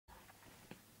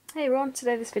Hey everyone,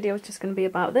 today this video is just going to be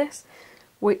about this,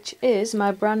 which is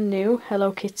my brand new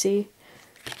Hello Kitty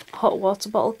hot water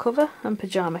bottle cover and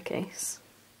pyjama case.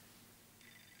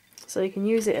 So you can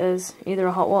use it as either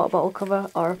a hot water bottle cover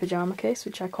or a pyjama case,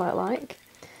 which I quite like.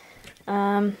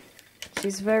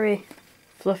 She's very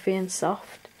fluffy and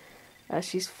soft.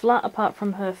 She's flat apart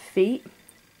from her feet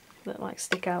that like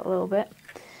stick out a little bit.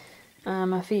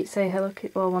 Her feet say Hello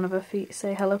Kitty, or one of her feet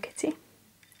say Hello Kitty.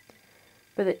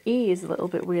 But the E is a little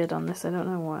bit weird on this, I don't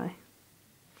know why.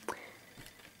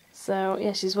 So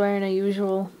yeah, she's wearing her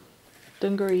usual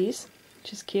dungarees,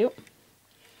 which is cute.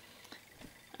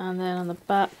 And then on the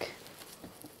back,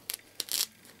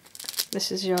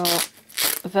 this is your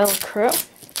Velcro.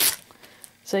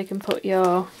 So you can put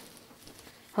your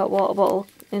hot water bottle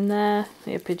in there,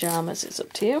 your pyjamas, it's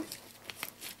up to you.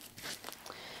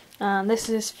 And this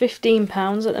is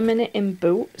 £15 at the minute in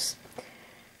Boots.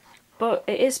 But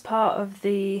it is part of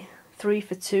the 3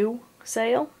 for 2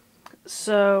 sale,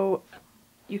 so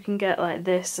you can get like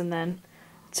this and then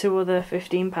 2 other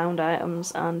 £15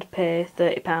 items and pay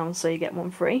 £30 so you get one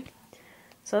free.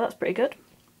 So that's pretty good.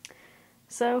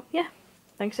 So yeah,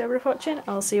 thanks everybody for watching.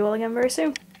 I'll see you all again very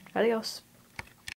soon. Adios.